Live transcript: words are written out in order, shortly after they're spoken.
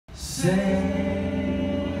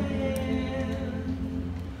sand.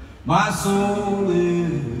 My soul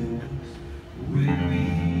is weary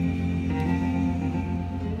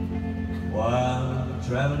while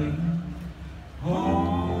traveling home.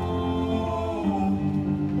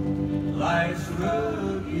 Life's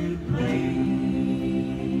rugged plain,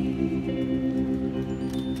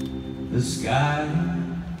 the sky's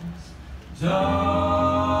dark,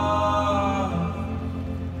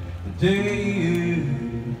 the day is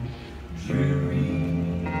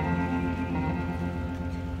dreary.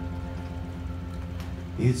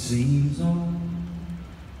 It seems all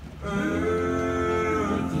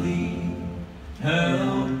earthly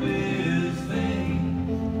help is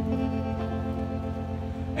vain.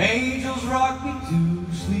 Angels rock me to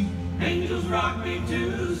sleep, Angels rock me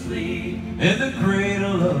to sleep in the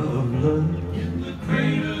cradle of love, in the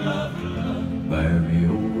cradle of love. bear me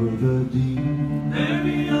over the deep, Bear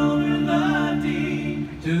me over the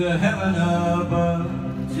deep to the heaven above,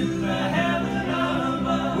 to the heaven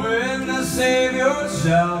above. when the Savior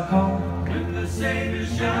shall come When the Savior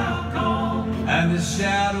shall come and the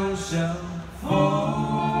shadows shall fall.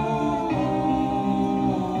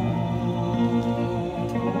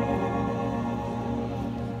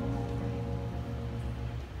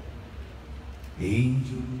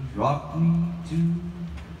 Angels rock me to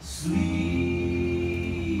sleep.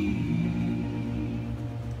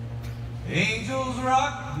 Angels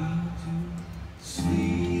rock me to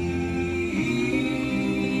sleep.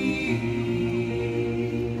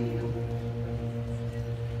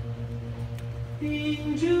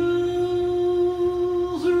 Angels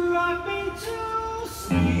rock me to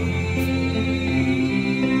sleep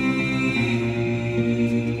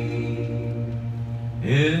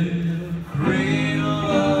In the cradle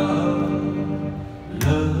of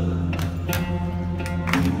love.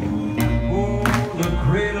 Oh, the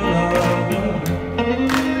cradle of love.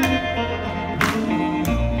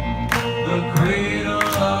 The cradle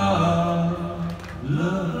of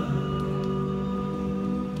love.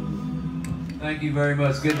 Thank you very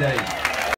much. Good day.